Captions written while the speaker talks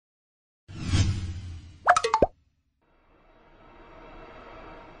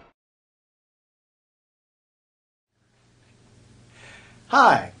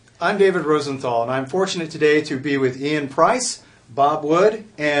Hi, I'm David Rosenthal, and I'm fortunate today to be with Ian Price, Bob Wood,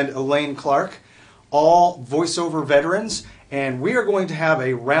 and Elaine Clark, all voiceover veterans, and we are going to have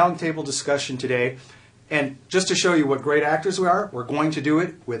a roundtable discussion today. And just to show you what great actors we are, we're going to do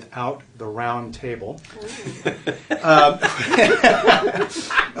it without the round table.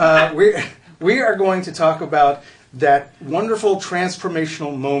 We are going to talk about that wonderful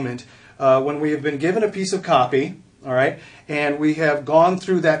transformational moment when we have been given a piece of copy, all right, and we have gone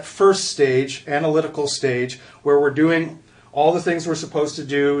through that first stage, analytical stage, where we're doing all the things we're supposed to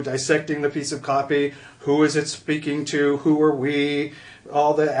do, dissecting the piece of copy, who is it speaking to, who are we,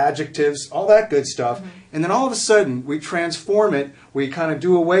 all the adjectives, all that good stuff. Mm-hmm. And then all of a sudden, we transform it, we kind of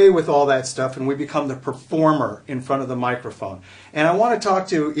do away with all that stuff, and we become the performer in front of the microphone. And I want to talk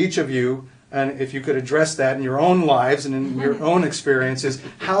to each of you, and if you could address that in your own lives and in your own experiences,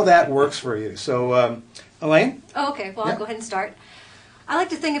 how that works for you. So, Elaine? Oh, okay, well, I'll go ahead and start. I like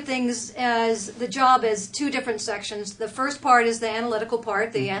to think of things as the job as two different sections. The first part is the analytical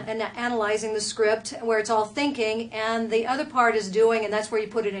part, the analyzing the script, where it's all thinking, and the other part is doing, and that's where you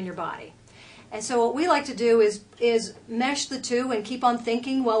put it in your body. And so what we like to do is mesh the two and keep on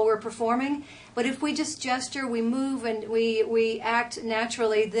thinking while we're performing. But if we just gesture, we move, and we act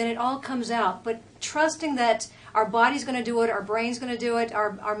naturally, then it all comes out. But trusting that our body's going to do it, our brain's going to do it,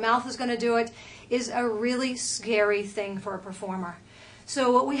 our mouth is going to do it, is a really scary thing for a performer. So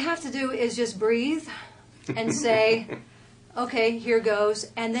what we have to do is just breathe and say, okay, here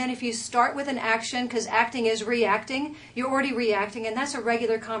goes. And then if you start with an action, because acting is reacting, you're already reacting, and that's a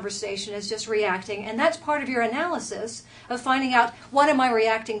regular conversation, is just reacting. And that's part of your analysis of finding out what am I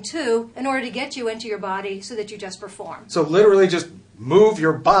reacting to in order to get you into your body so that you just perform. So literally just move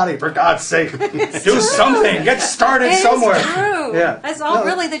your body, for God's sake. Do something. Get started somewhere. It's true. Yeah. That's all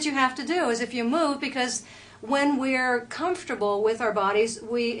really that you have to do is if you move, because when we're comfortable with our bodies,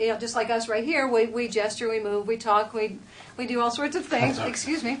 we, just like us right here, we gesture, we move, we talk, we do all sorts of things.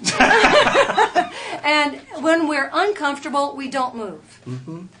 Excuse me. And when we're uncomfortable, we don't move.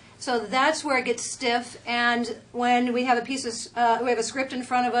 Mm-hmm. So that's where it gets stiff. And when we have a piece of, we have a script in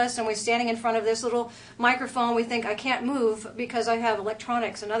front of us, and we're standing in front of this little microphone, we think I can't move because I have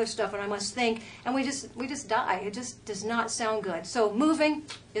electronics and other stuff, and I must think, and we just die. It just does not sound good. So moving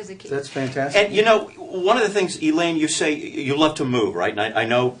is the key. That's fantastic. And you know, one of the things, Elaine, you say you love to move, right? And I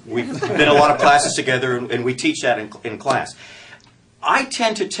know we've been in a lot of classes together, and we teach that in class. I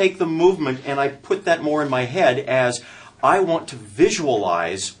tend to take the movement and I put that more in my head as I want to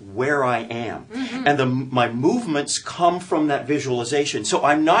visualize where I am. Mm-hmm. And my movements come from that visualization. So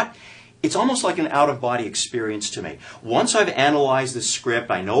I'm not, it's almost like an out-of-body experience to me. Once I've analyzed the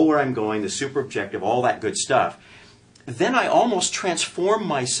script, I know where I'm going, the super objective, all that good stuff, then I almost transform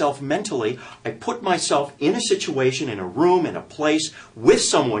myself mentally. I put myself in a situation, in a room, in a place, with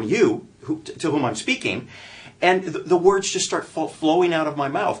someone, to whom I'm speaking, and the words just start flowing out of my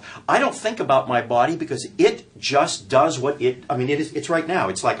mouth. I don't think about my body because it just does what it's right now.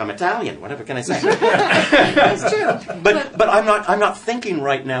 It's like I'm Italian. Whatever can I say? That's true. But I'm not thinking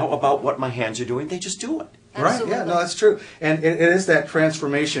right now about what my hands are doing. They just do it. Absolutely. Right, yeah, no, that's true. And it is that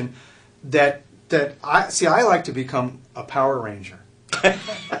transformation that I like to become a Power Ranger. No,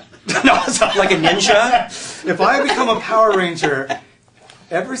 it's not like a ninja? If I become a Power Ranger,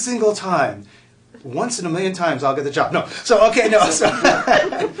 every single time, once in a million times, I'll get the job. No. So, okay, no. So.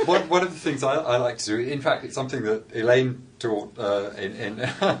 One of the things I like to do, in fact, it's something that Elaine taught in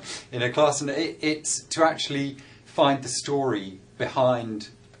a class, and it's to actually find the story behind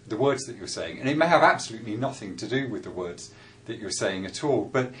the words that you're saying. And it may have absolutely nothing to do with the words that you're saying at all,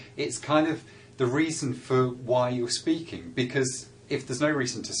 but it's kind of the reason for why you're speaking. Because if there's no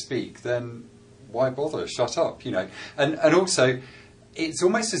reason to speak, then why bother? Shut up, you know. And also, it's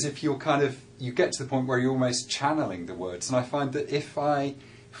almost as if you get to the point where you're almost channeling the words. And I find that if I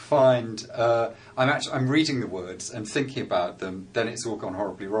find I'm reading the words and thinking about them, then it's all gone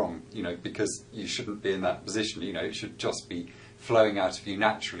horribly wrong, you know, because you shouldn't be in that position. You know, it should just be flowing out of you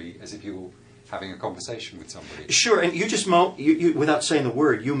naturally, as if you were having a conversation with somebody. Sure, and you just, without saying the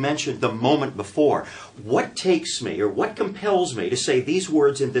word, you mentioned the moment before. What takes me, or what compels me to say these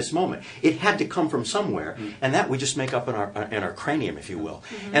words in this moment? It had to come from somewhere, and that we just make up in our cranium, if you will.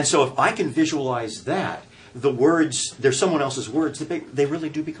 Mm-hmm. And so if I can visualize that, the words, they're someone else's words, they really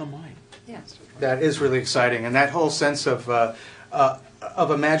do become mine. Yes. That is really exciting, and that whole sense of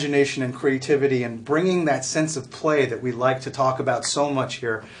imagination and creativity and bringing that sense of play that we like to talk about so much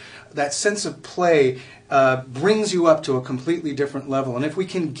here, that sense of play brings you up to a completely different level. And if we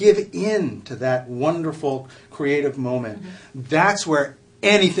can give in to that wonderful creative moment, that's where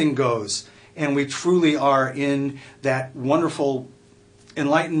anything goes. And we truly are in that wonderful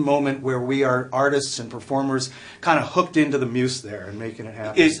enlightened moment where we are artists and performers kind of hooked into the muse there and making it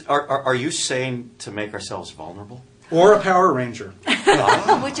happen. Are you saying to make ourselves vulnerable? Or a Power Ranger.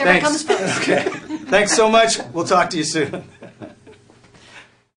 Whichever Thanks. comes first. Okay. Thanks so much. We'll talk to you soon.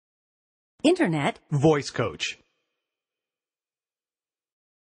 Internet Voice Coach.